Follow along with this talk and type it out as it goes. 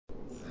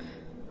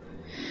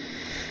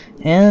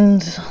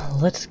And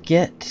let's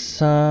get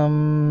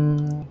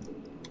some.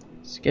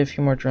 Let's get a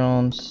few more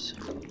drones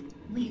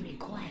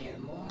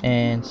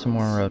and some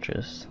more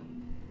roaches.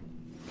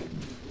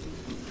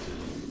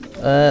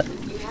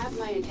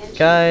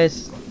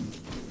 Guys,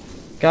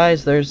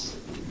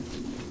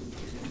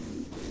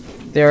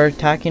 they're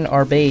attacking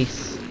our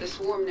base. The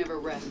swarm never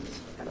rests.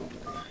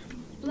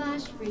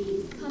 Flash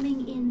freeze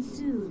coming in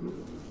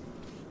soon.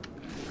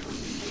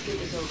 Let's get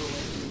this over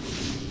with.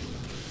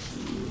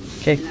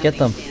 Okay, get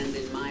them. Stands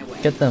in my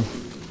way. Get them.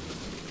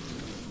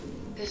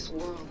 This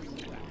world is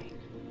mine.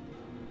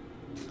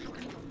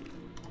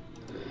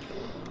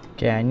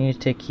 Okay, I need to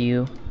take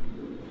you.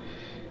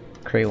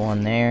 Create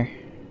one there.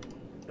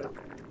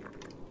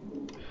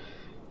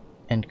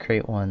 And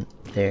create one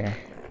there.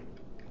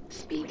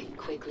 Speak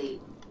quickly.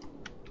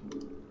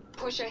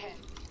 Push ahead.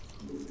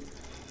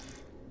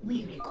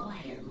 We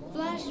require more.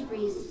 Flash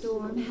freeze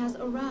storm has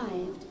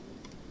arrived.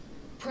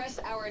 Press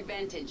our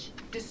advantage.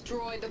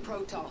 Destroy the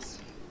Protoss.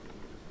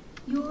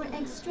 Your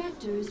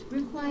extractors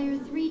require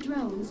 3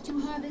 drones to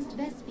harvest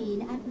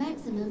Vespene at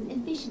maximum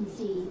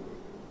efficiency.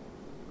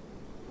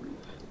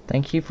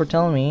 Thank you for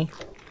telling me.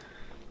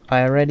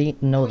 I already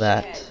know Push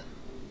that. ahead.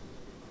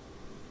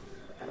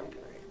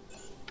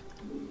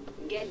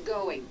 Get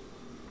going.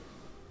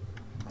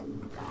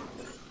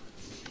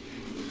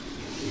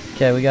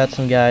 Okay, we got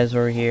some guys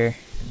over here.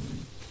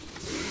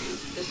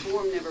 The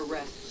swarm never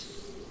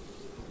rests.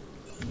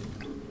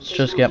 Let's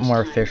just get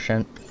more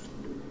efficient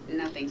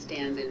Nothing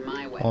stands in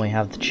my way. when we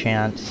have the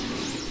chance.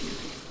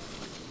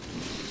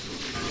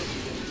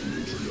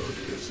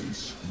 Matriarch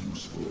essence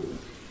useful.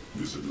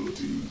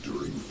 Visibility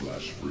during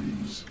flash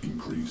freeze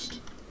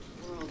increased.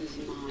 The world is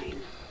mine.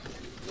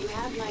 You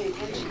have my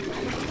attention.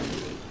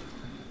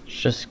 Let's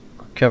just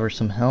cover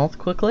some health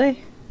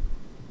quickly.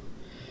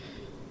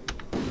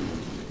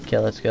 Okay,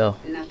 let's go.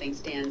 Nothing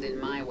stands in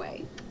my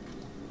way.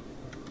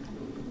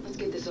 Let's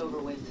get this over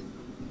with.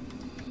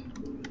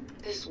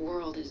 This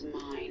world is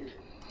mine.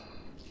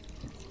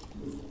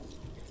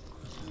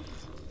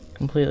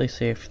 Completely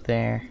safe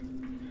there.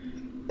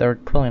 They're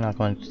probably not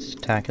going to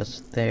attack us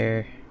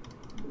there.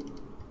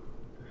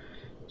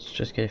 Let's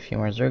just get a few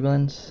more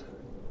Zerglings.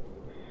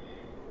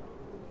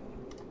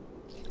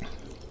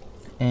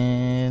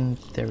 And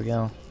there we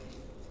go.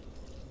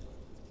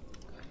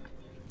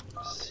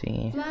 Let's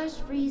see. Flash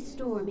freeze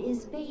storm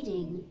is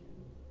fading.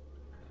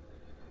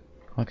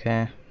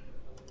 Okay.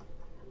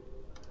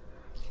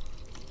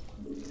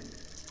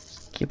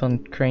 Keep on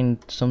creating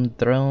some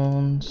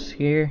drones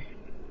here.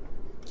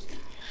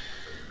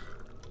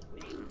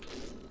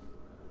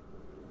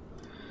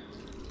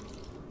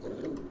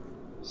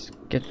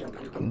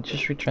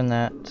 Just return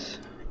that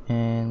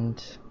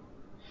and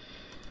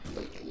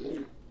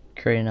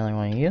create another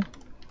one of you.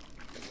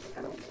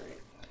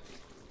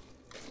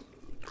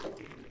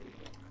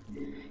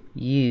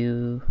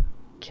 You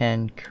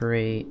can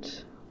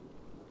create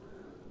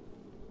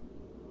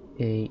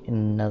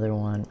another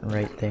one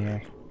right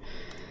there.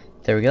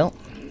 There we go.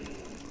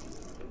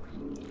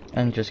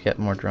 And just get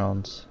more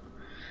drones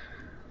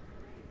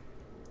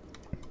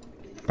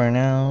for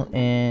now,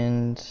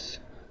 and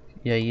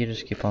yeah, you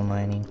just keep on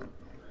mining.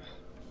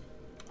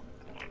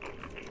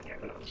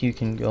 You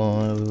can go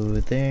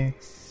over there.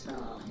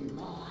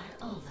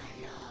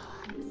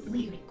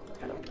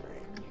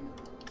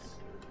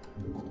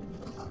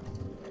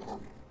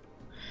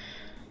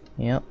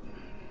 Yep.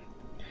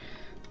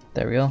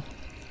 There we go.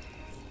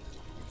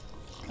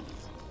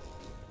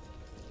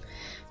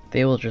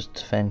 They will just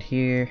defend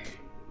here.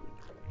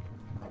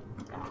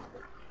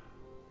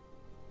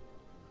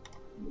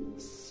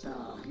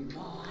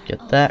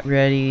 Get that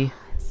ready.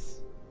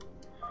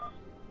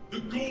 The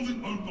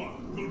Golden Empire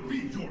will be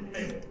your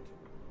end.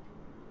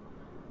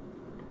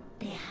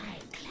 The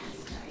hive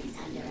cluster is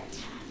under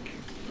attack.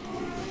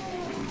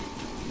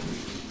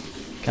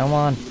 Come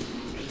on.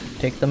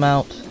 Take them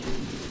out.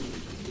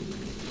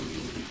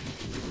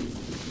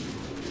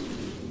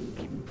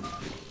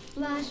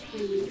 Flash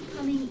freeze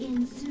coming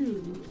in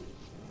soon.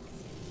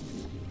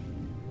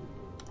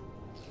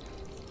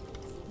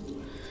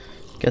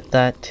 Get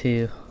that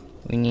too.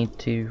 We need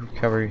to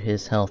recover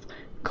his health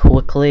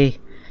quickly.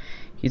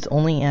 He's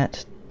only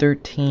at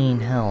 13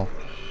 health.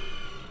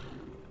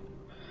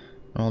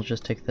 And we'll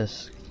just take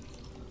this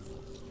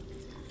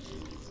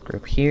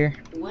group here.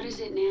 What is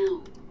it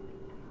now?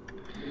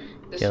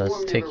 The Okay, let's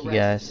swarm take never you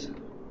rests. guys.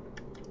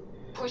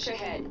 Push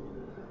ahead.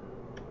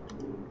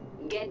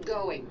 Get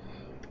going.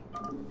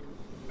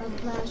 A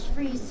flash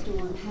freeze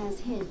storm has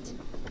hit.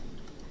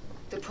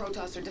 The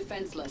Protoss are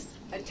defenseless.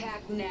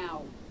 Attack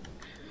now.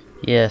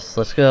 Yes,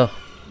 let's go.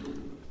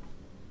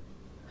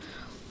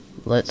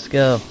 Let's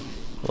go.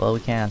 Well, we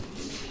can.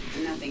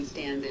 Nothing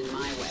stands in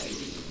my way.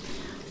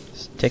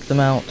 Just take them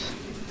out.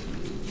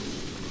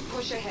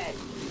 Push ahead.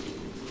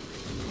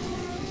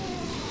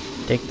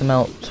 Take them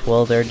out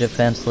while they're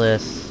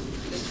defenseless.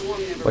 The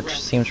swarm never Which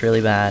rests. seems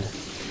really bad.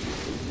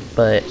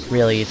 But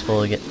really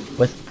useful to get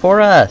with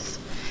for us.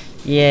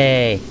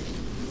 Yay.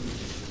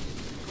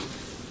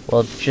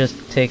 Well,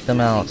 just take them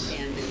out. Nothing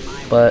stands in my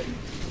way. But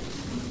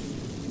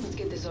Let's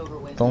get this over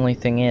with. The only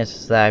thing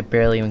is that I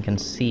barely even can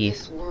see.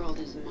 This world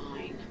is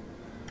mine.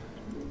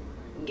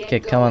 Okay,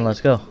 come on, let's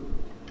go.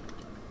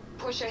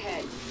 Push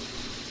ahead.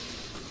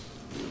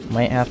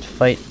 Might have to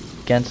fight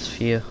against a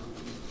few.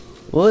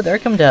 Ooh, they're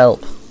come to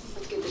help.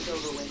 Let's get this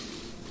over with.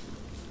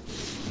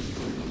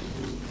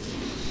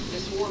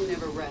 This war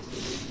never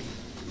rests.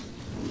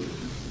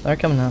 They're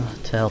coming to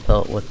help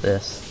out with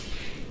this.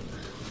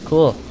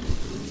 Cool.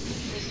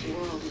 This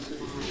world is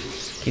mine.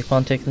 Keep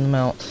on taking them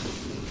out.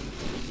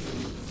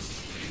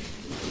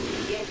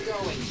 Get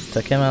going.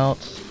 Took him out.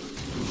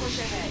 Push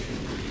ahead.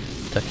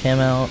 Took him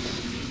out.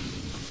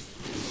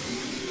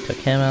 Took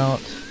him out.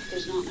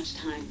 There's not much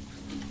time.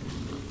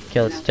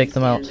 Okay, let's take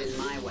them out. Nothing stands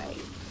in my way.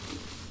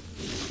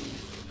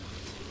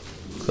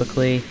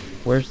 Quickly.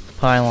 Where's the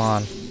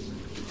pylon?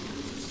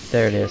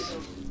 There it is.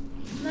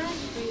 Flash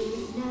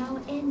freeze now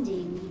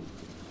ending.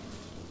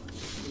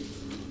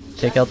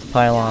 Take out the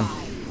pylon.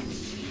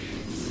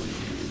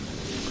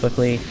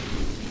 Quickly.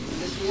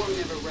 This war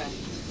never rests.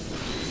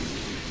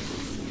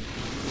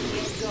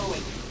 Get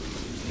going.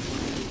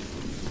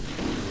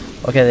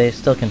 Okay, they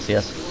still can see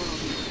us. Let's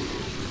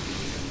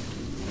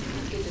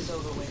get this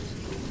over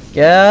with.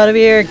 Get out of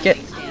here! Get.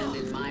 Nothing stands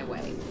in my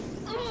way.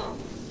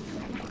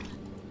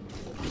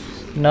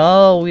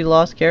 No, we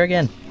lost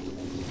Kerrigan.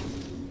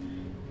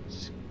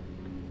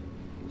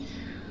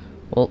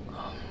 Well,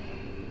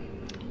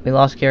 we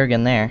lost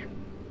Kerrigan there.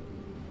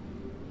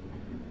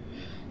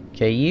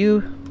 Okay,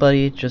 you,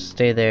 buddy, just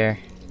stay there.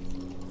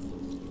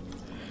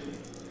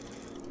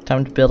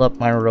 Time to build up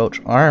my roach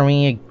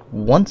army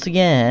once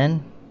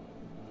again.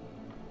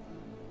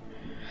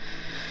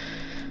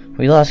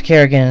 We lost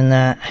Kerrigan in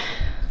that.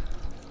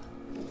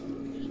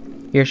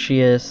 Here she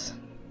is.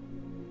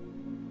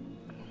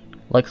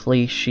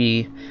 Luckily,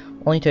 she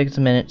only takes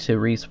a minute to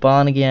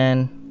respawn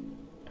again.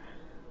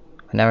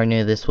 I never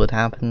knew this would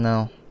happen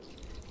though.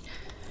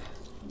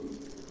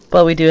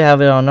 But we do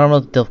have it on normal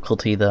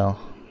difficulty though.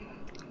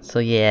 So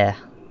yeah.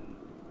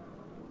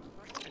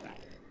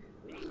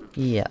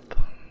 Yep.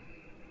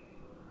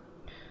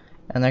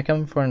 And they're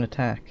coming for an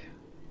attack.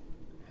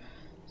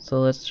 So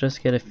let's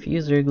just get a few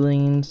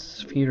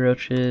zerglings, a few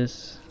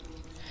roaches,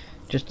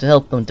 just to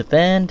help them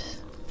defend.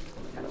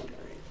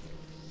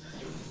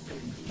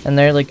 And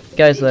they're like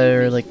guys that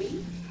are like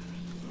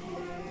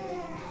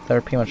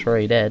pretty much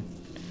already dead.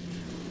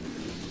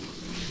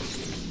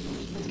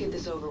 Let's get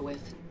this over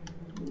with.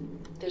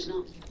 There's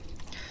not.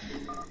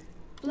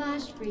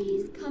 Flash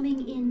freeze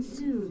coming in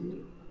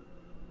soon.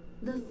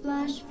 The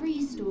flash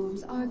freeze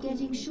storms are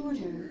getting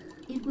shorter.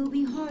 It will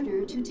be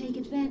harder to take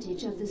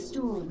advantage of the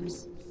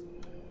storms.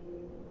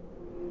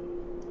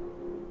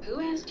 Who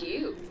asked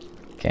you?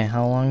 Okay,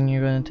 how long are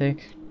you gonna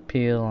take?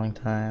 Be a long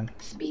time.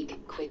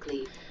 Speak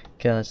quickly.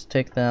 Okay, let's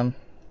take them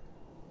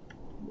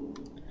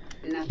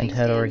Nothing and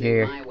head over stands in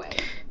here my way.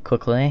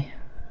 quickly.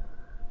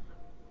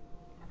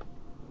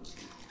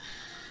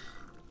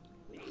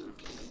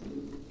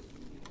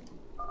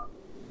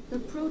 The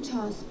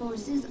Protoss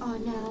forces are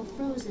now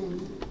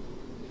frozen.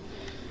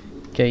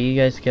 Okay, you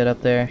guys get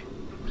up there.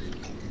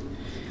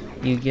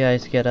 You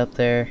guys get up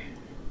there.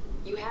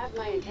 You have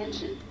my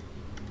attention.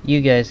 You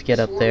guys get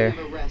This up war there.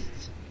 never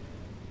rests.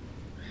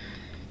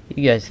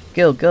 You guys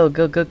go, go,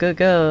 go, go, go,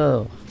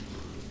 go.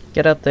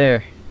 Get up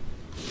there.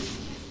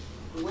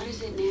 What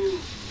is it now?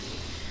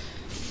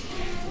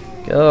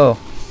 Go.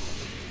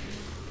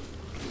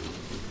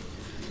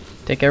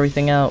 Take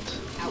everything out.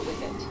 Out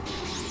with it.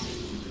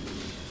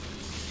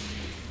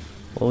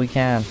 Well, we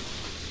can.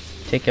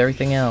 Take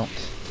everything out.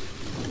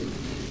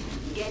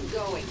 Get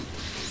going.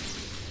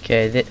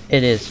 Okay,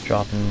 it is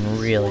dropping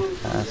really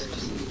fast.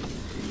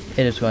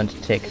 It is going to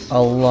take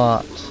a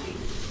lot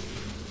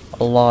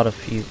of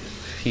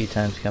few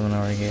times coming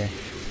over here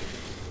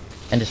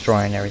and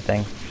destroying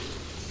everything.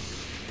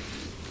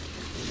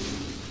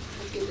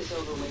 Let's get this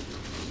over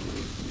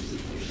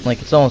with.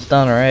 Like it's almost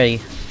done already.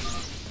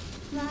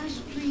 Flash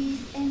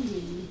freeze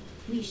ending.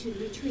 We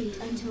should retreat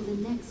until the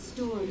next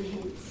storm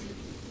hits.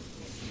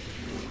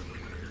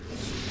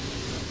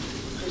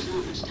 There's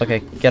not much time. Okay,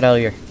 get out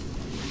of here.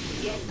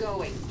 Get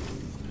going.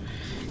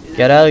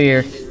 Get out of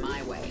here. Nothing stands in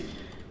my way.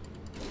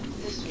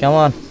 This Come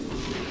on.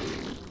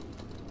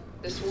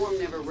 This swarm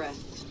never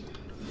rests.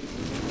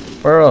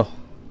 Burrow.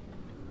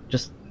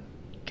 Just,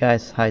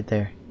 guys, hide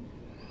there.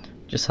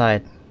 Just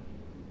hide.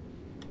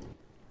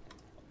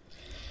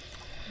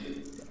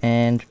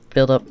 And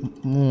build up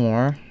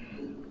more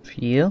for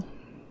you.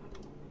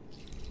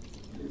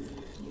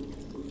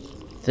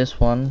 This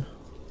one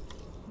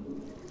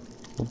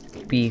will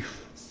be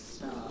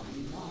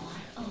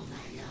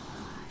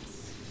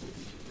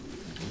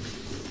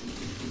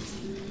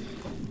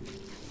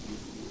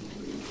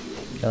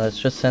okay, let's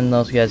just send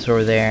those guys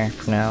over there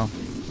for now.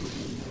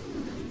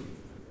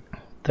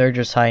 They're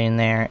just hiding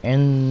there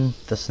in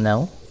the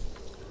snow.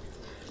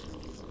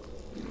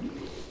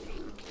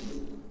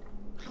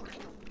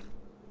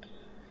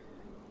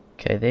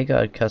 Okay, they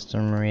got a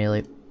custom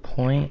relay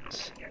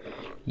point.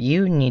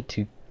 You need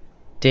to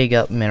dig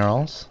up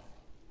minerals.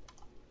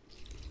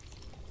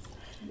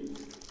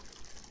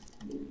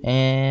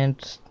 And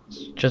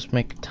just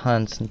make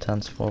tons and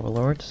tons of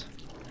overlords.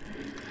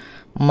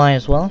 Might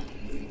as well.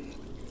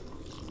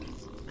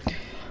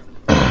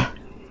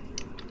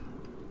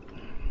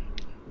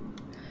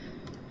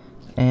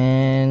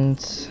 And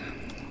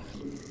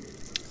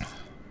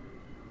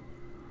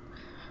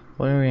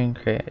what are we gonna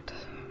create?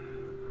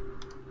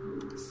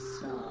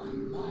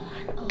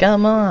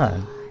 Come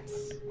on!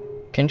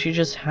 Can't you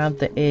just have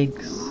the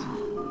eggs?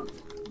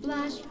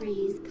 Flash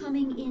freeze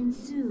coming in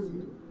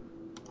soon.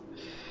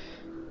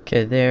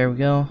 Okay, there we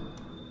go.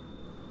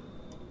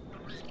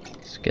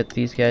 Let's get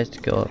these guys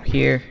to go up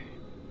here.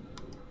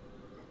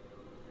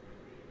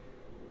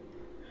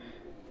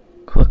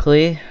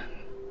 Quickly.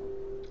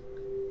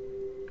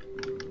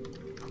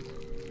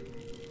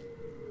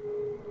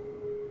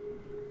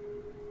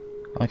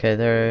 Okay,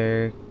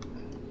 they're...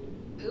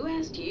 Who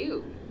asked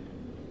you?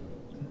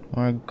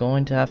 We're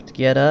going to have to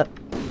get up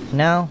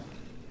now.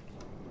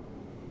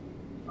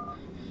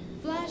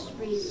 Flash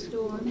freeze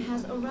storm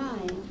has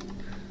arrived.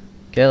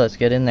 Okay, let's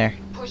get in there.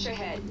 Push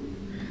ahead.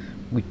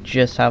 We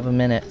just have a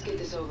minute. Let's get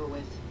this over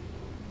with.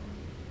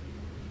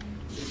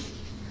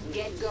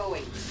 Get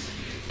going.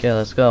 Okay,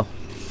 let's go.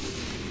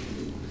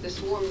 The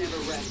swarm never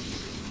rests.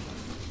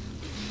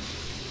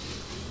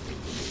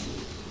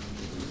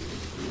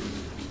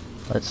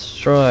 Let's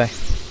destroy. Let's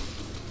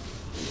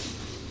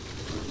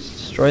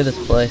destroy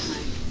this place.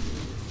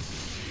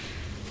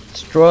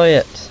 Destroy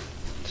it.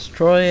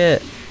 Destroy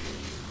it.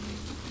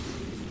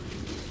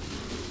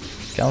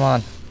 Come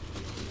on.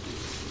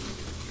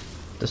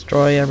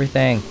 Destroy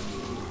everything.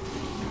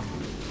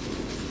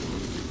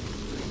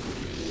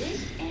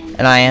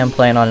 And I am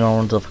playing on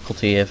normal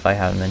difficulty if I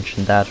haven't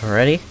mentioned that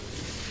already.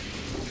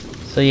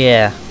 So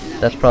yeah,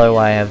 that's probably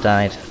why I have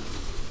died.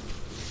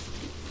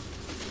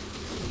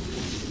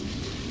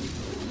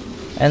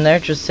 And they're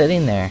just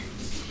sitting there.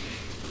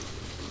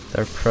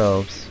 They're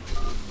probes.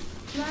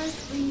 Flash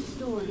freeze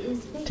storm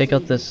is fading. Take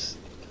out this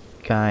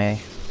guy.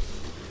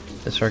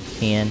 This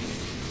Archean.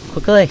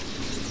 Quickly!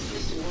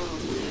 This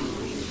world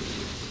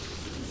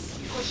is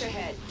mine. Push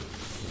ahead.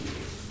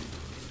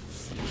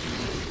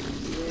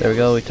 There we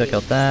go, we took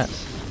out that.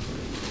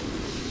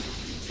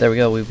 There we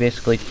go, we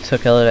basically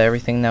took out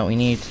everything that we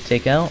need to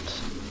take out.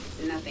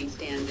 Nothing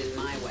stands in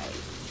my way.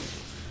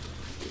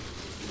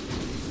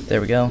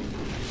 There we go.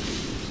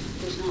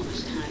 There's not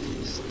much time.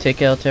 Just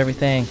take out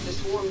everything. The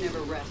swarm never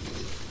rests.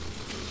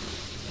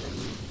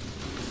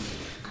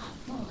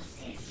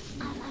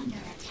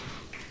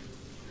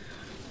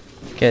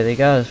 Okay, they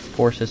got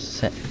forces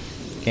sent,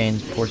 gain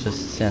forces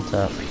sent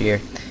up here.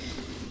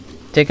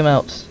 Take them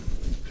out.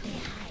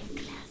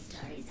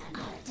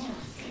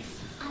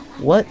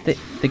 What?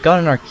 They got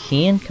an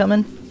Archean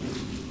coming?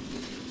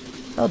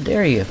 How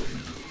dare you?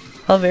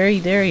 How very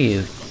dare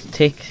you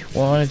take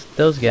one of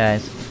those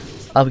guys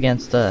up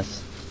against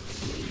us?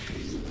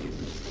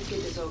 Let's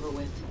get this over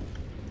with.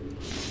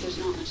 There's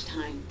not much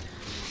time.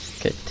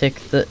 Okay, take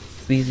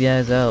these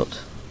guys out.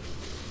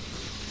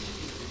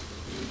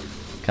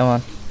 Come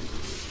on.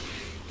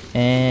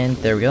 And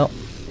there we go.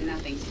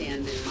 Nothing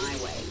stands in my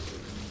way.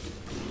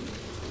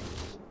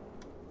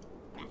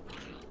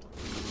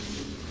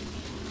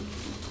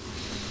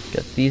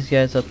 Got these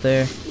guys up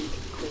there. Speak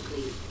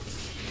quickly.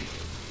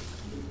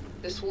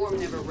 The swarm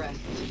never rests.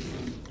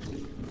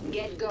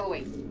 Get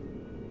going.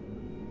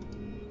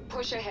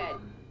 Push ahead.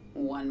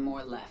 One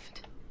more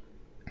left.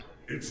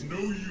 It's no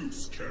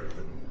use,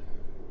 Caravan.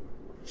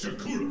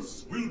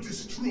 Shakuras will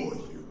destroy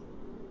you.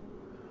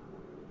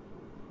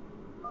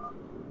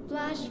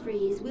 Flash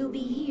freeze will be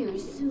here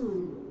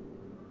soon.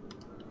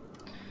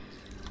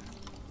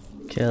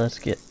 Okay, let's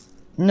get...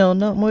 No,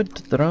 not more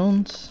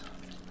drones.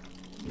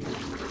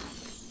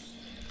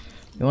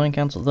 You want to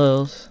cancel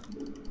those.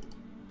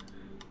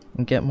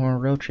 And get more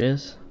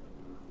roaches.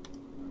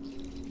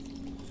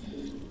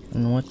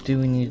 And what do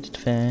we need to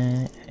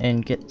defend?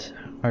 And get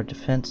our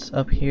defense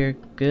up here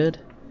good.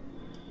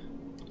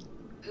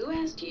 Who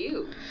asked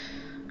you?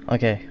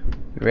 Okay,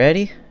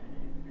 ready?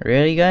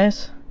 Ready,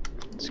 guys?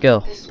 Let's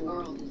go. This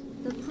world.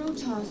 The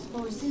Protoss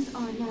forces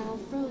are now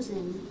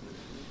frozen.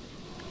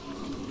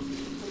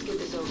 Let's get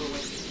this over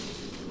with.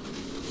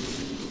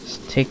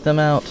 Just take them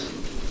out.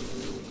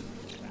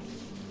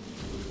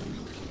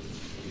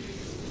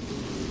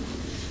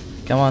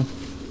 Come on.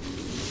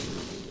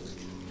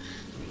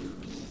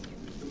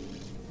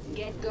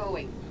 Get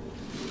going.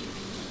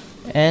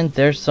 And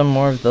there's some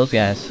more of those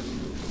guys.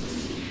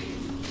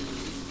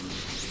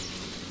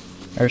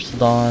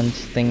 Ursulons,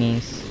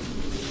 thingies.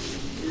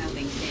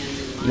 Nothing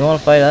stands in my You wanna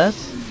fight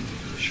us?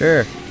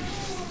 Sure.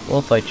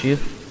 We'll fight you.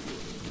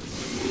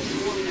 The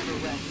swarm never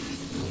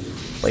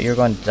rests. But you're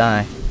going to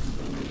die.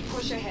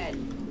 Push ahead.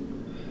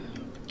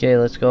 Okay,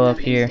 let's go up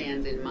Nothing here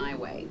stands in my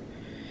way.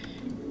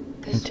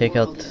 and This take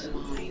world out is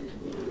mine.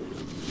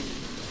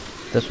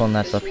 this one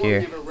that's The up swarm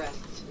here. never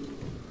rests.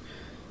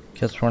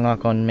 Because we're not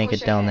going to make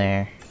Push it down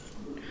ahead. there.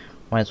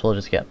 Might as well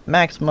just get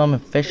maximum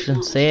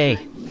efficiency.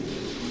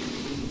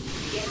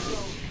 Get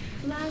going.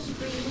 Flash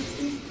freeze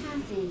is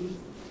passing.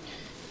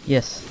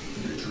 Yes.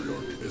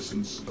 Matriarch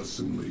essence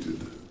assimilated.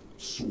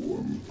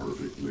 Swarm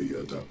perfectly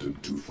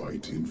adapted to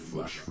fight in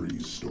flash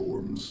freeze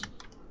storms.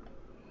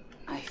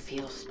 I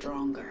feel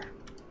stronger.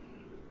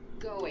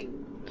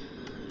 Going.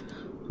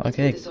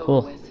 Okay, This over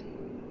cool.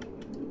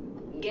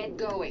 with. Get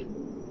going.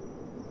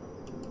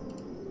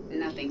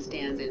 Nothing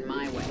stands in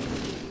my way.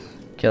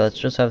 Okay, let's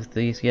just have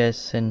these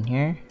guys in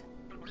here.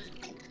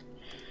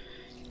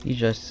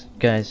 You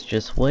guys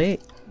just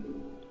wait.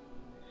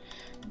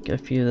 Get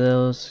a few of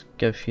those,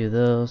 get a few of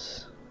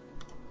those.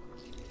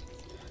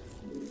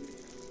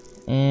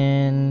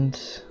 And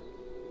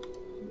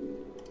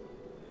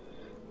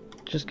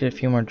just get a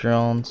few more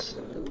drones.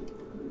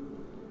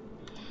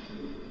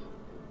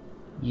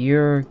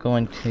 You're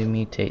going to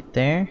mutate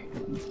there.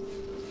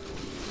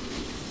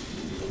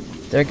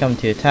 They're coming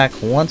to attack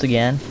once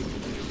again.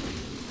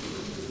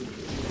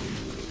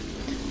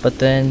 But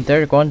then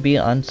they're going to be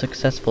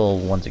unsuccessful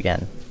once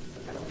again.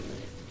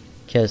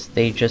 Because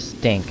they just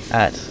stink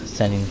at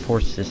sending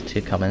forces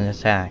to come and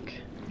attack.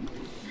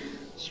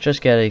 Let's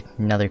just get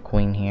another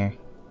queen here.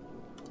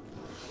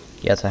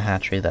 Yeah, it's a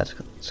hatchery, that's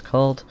what it's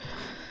called.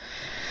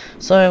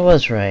 So I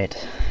was right.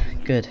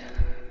 Good.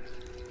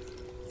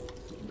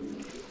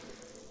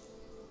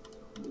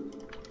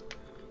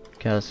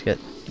 Okay, let's get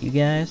you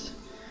guys.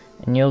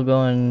 And you'll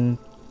go and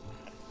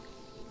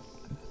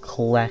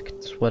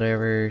collect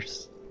whatever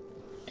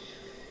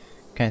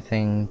kind of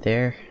thing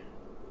there.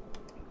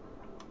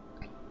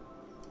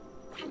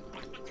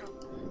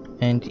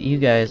 And you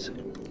guys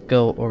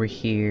go over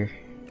here.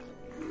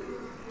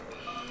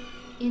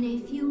 In a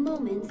few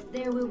moments,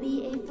 there will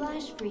be a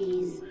flash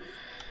freeze.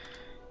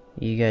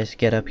 You guys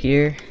get up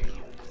here.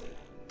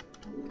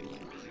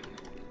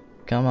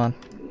 Come on.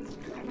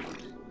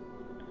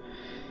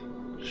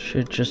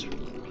 Should just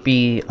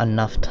be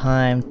enough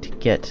time to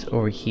get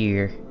over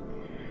here.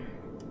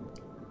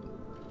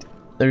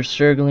 There's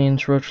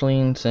Zerglings,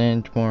 Roachlings,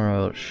 and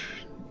more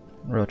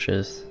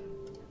roaches.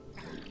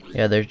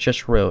 Yeah, they're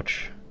just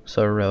roach.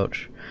 So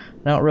roach.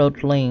 Not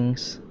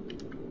roachlings.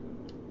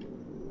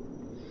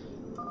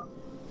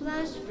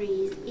 Flash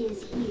freeze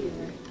is here.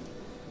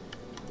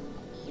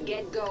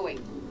 Get going.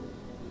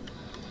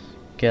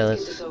 Okay,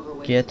 let's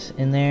get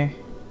in there.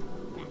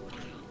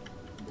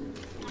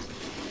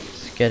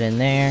 Let's get in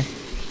there.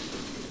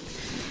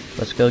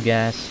 Let's go,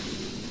 guys.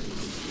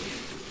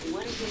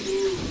 What is it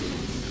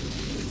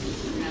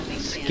now? Nothing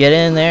Let's stands get in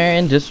in my there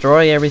and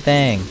destroy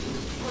everything.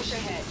 Push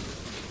ahead.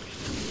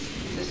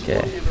 This Okay.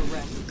 won't never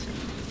rest.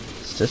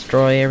 Let's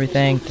destroy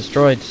everything.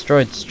 Destroy,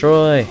 destroy,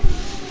 destroy.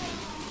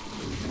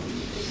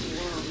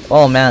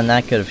 Oh man,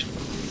 that could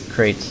have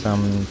created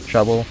some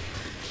trouble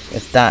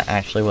if that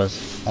actually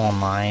was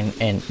online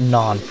and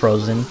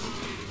non-frozen.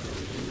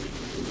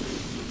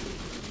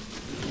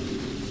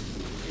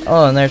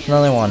 Oh, and there's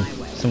another one.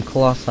 Some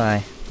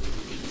colossi.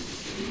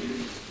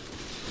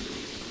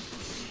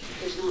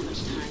 There's not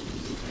much time.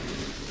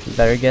 You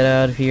better get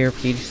out of here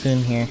pretty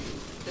soon here.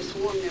 This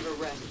war never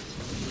rests.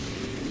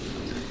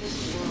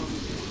 This world.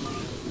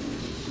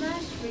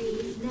 Flash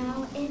freeze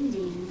now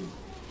ending.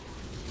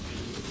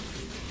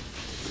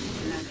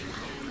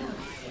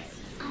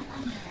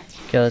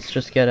 Okay, let's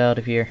just get out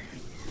of here.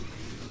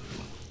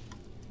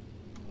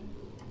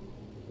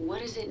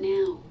 What is it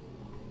now?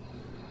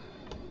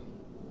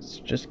 Let's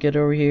just get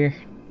over here.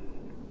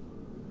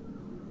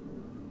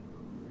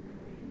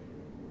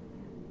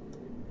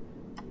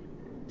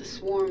 The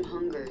swarm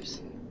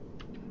hungers.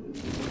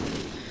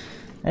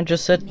 And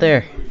just sit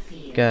there,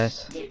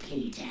 guys.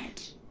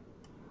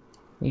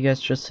 You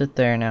guys just sit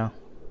there now.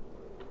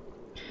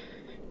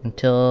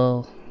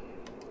 Until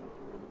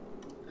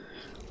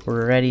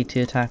we're ready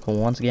to attack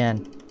once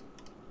again.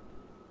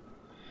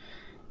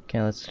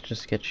 Okay, let's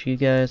just get you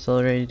guys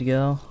all ready to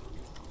go.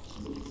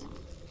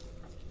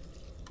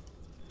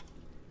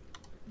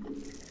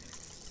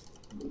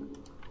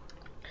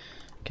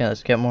 Okay,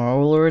 let's get more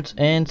overlords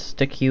and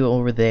stick you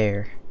over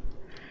there.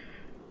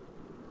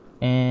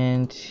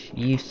 And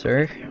you,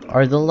 sir,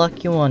 are the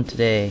lucky one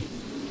today.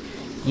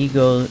 You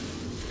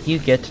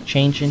get to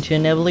change into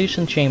an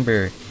evolution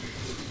chamber.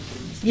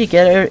 You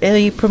get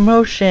a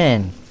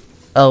promotion.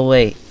 Oh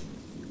wait,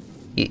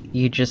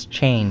 you just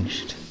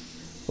changed.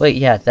 Wait,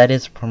 yeah, that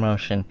is a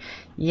promotion.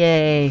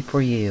 Yay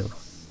for you.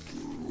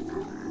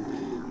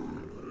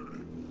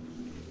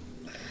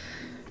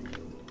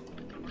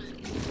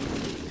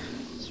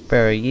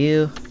 Spare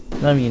you.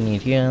 None of you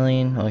need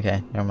healing.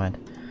 Okay, never mind.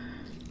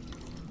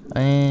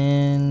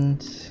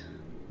 And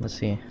let's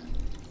see.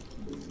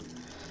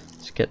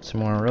 Let's get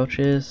some more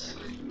roaches.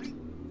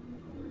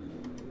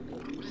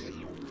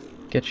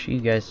 Get you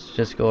guys to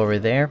just go over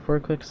there for a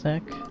quick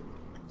sec.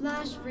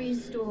 Flash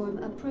freeze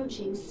storm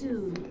approaching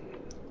soon.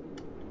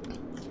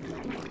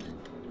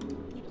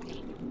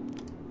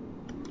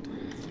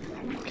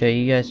 Okay,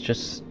 you guys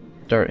just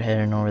start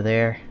heading over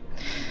there.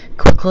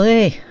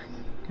 Quickly!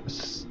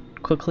 As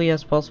quickly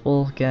as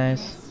possible,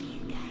 guys.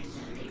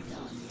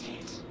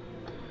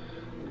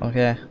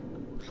 Okay.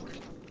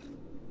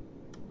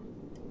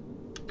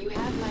 You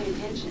have my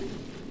attention.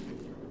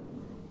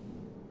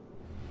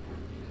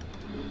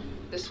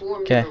 The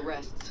swarm Okay. never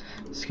rests.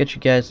 Let's get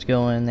you guys to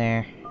go in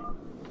there.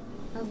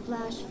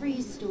 flash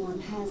freeze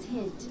storm has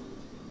hit.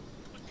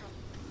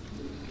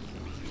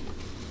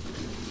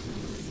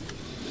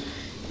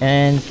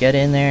 And get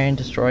in there and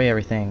destroy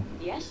everything.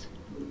 Yes?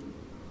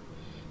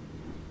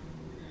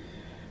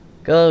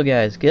 Go,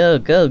 guys. Go,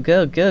 go,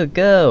 go, go,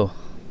 go.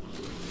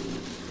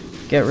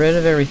 Get rid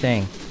of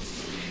everything.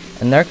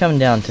 And they're coming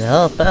down to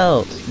help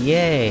out.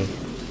 Yay.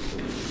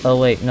 Oh,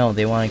 wait. No,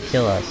 they want to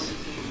kill us.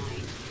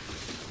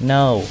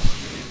 No.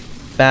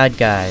 Bad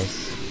guys.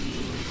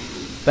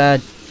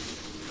 Bad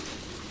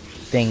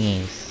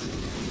thingies.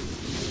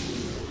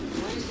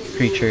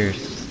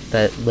 Creatures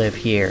that live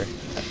here.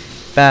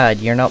 Bad.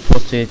 You're not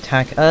supposed to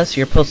attack us.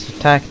 You're supposed to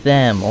attack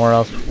them, or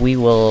else we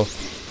will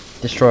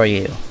destroy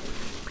you.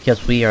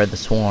 Because we are the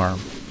swarm.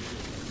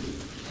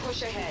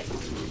 Push ahead.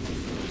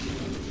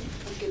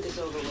 Let's get this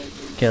over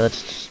with. Okay,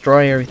 let's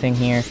destroy everything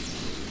here.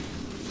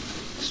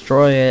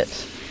 Destroy it.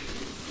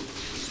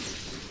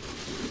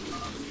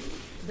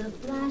 The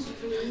flash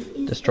freeze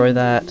is Destroy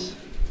that.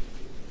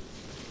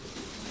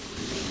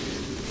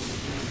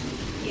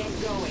 Get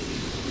going.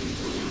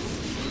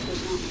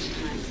 There's not much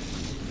time.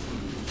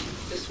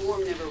 The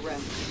swarm never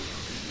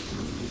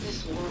rests.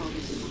 This world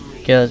is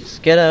mine. Okay, let's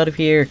get out of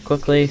here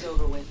quickly. It's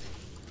over with.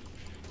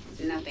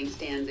 Nothing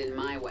stands in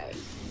my way.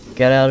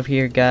 Get out of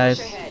here, guys.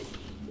 Push ahead.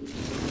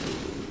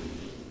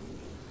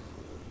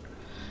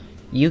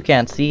 You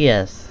can't see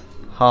us.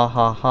 Ha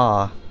ha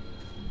ha.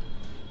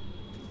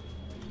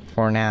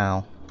 For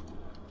now.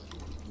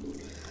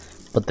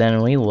 But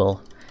then we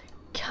will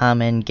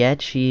come and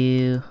get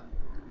you.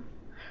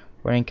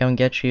 We're gonna come and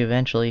get you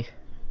eventually.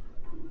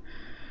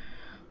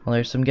 Well,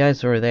 there's some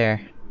guys over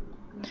there,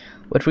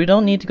 which we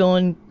don't need to go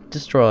and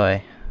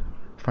destroy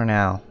for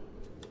now.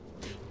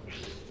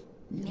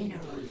 mineral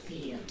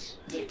field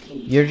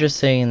depleted. You're just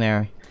sitting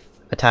there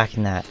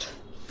attacking that.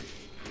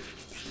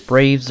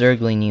 Brave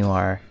Zergling you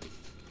are.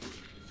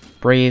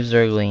 Brave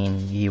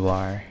Zergling you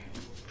are.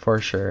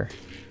 For sure.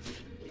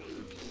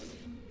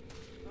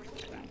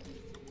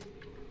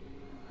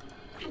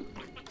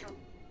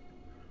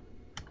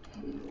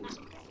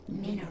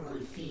 Mineral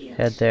field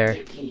Head there.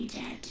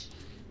 depleted.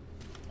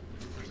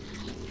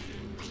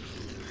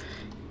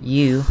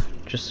 You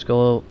just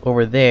go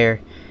over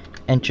there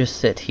and just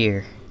sit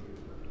here.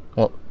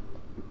 Well,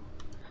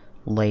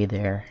 lay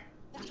there.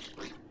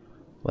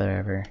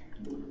 Whatever.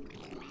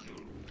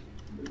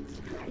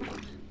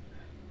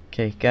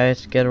 Okay,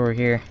 guys, get over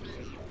here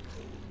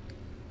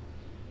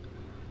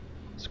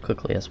as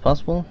quickly as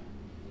possible.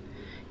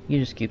 You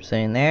just keep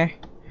sitting there.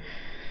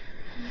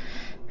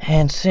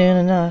 And soon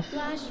enough,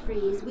 Flash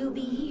freeze will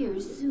be here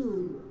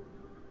soon.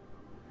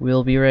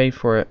 we'll be ready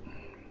for it.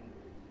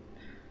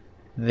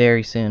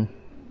 Very soon.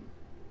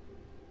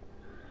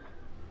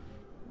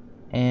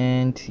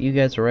 And you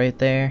guys are right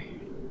there.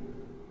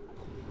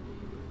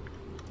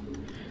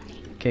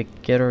 Okay,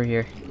 get over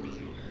here.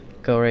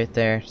 Go right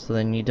there so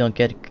then you don't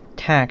get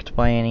attacked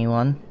by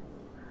anyone.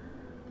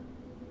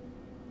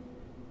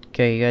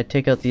 Okay, you gotta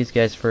take out these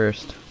guys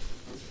first.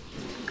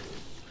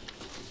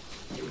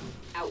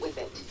 Out with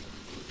it.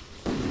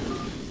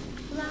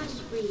 Flash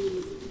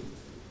freeze.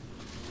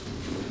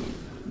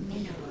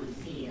 Mineral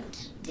field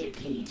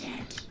depleted.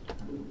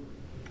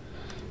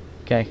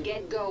 Okay,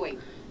 Get going.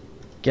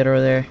 get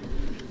over there.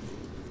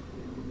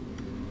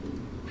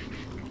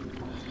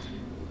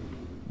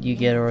 You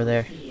get over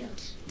there.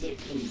 Field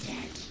depleted.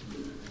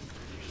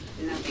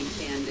 Nothing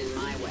stands in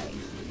my way.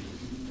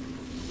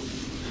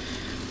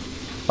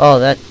 Oh,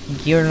 that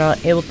you're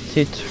not able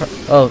to turn.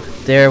 Oh,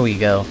 there we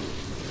go.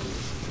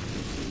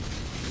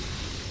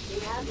 You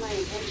have my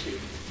attention.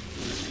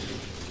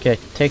 Okay,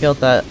 take out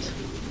that.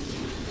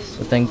 This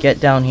But then get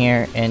down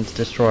here and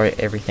destroy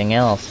everything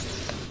else.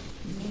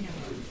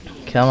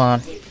 Come on.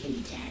 The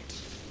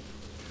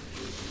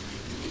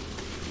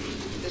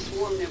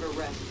swarm never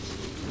rests.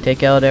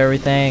 Take out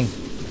everything.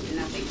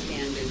 Nothing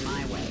stands in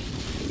my way.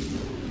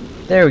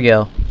 There we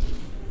go.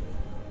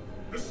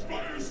 The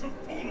spires have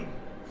fallen.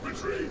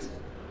 Retreat!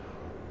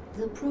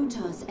 The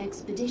Protoss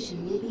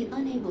expedition will be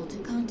unable to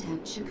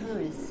contact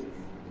Shakuras.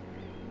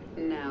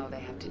 Now they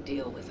have to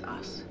deal with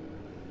us.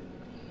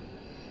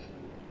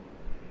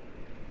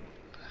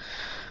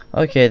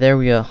 Okay, there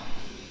we go.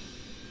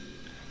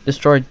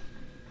 Destroyed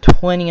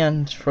 20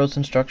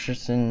 unfrozen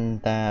structures in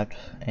that,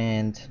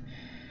 and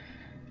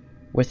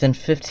within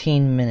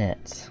 15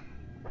 minutes.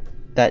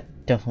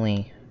 That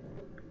definitely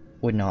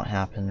would not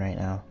happen right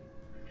now.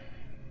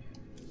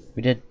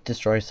 We did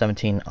destroy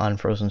 17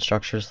 unfrozen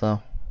structures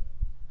though.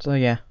 So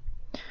yeah,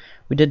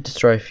 we did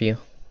destroy a few.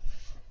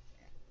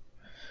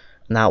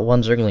 And that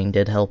one Zergling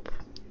did help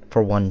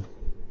for one.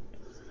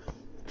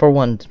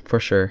 For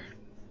sure.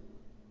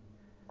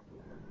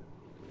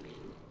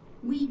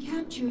 We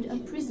captured a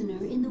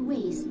prisoner in the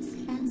wastes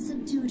and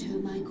subdued her,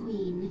 my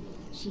queen.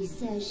 She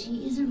says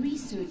she is a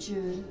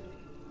researcher.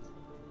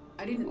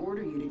 I didn't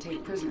order you to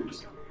take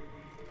prisoners.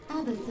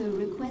 Abathur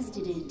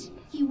requested it.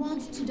 He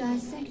wants to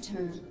dissect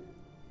her.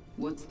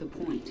 What's the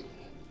point?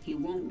 He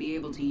won't be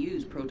able to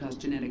use Protoss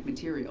genetic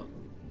material.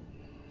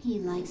 He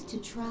likes to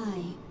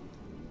try.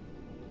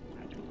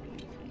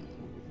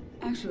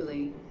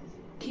 Actually,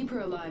 Keep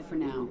her alive for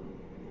now.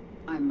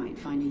 I might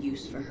find a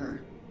use for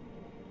her.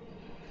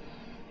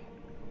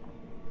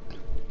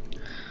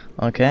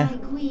 Okay. My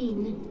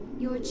queen,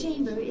 your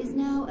chamber is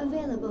now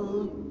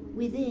available.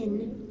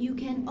 Within, you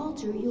can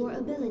alter your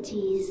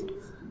abilities.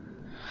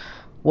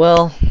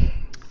 Well,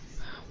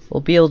 we'll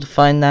be able to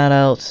find that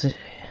out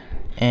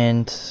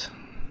and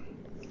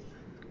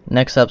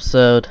next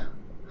episode.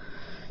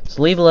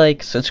 So leave a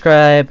like,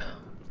 subscribe,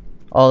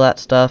 all that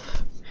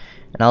stuff,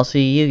 and I'll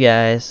see you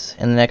guys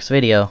in the next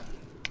video,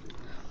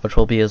 which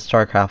will be a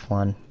StarCraft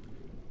one.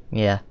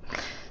 Yeah.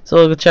 So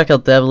we'll go check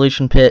out the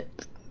Evolution Pit,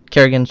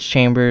 Kerrigan's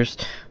Chambers.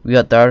 We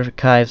got the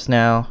Archives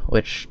now,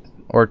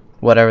 or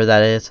whatever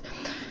that is.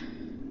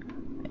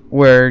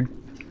 We're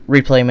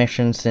replay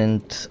missions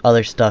and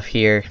other stuff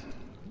here.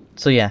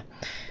 So yeah.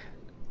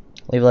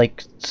 Leave a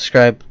like,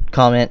 subscribe,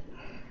 comment,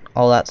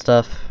 all that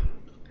stuff.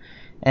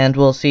 And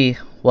we'll see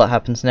what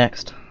happens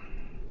next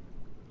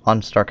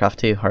on StarCraft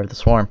 2, Heart of the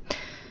Swarm.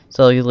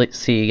 So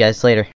see you guys later.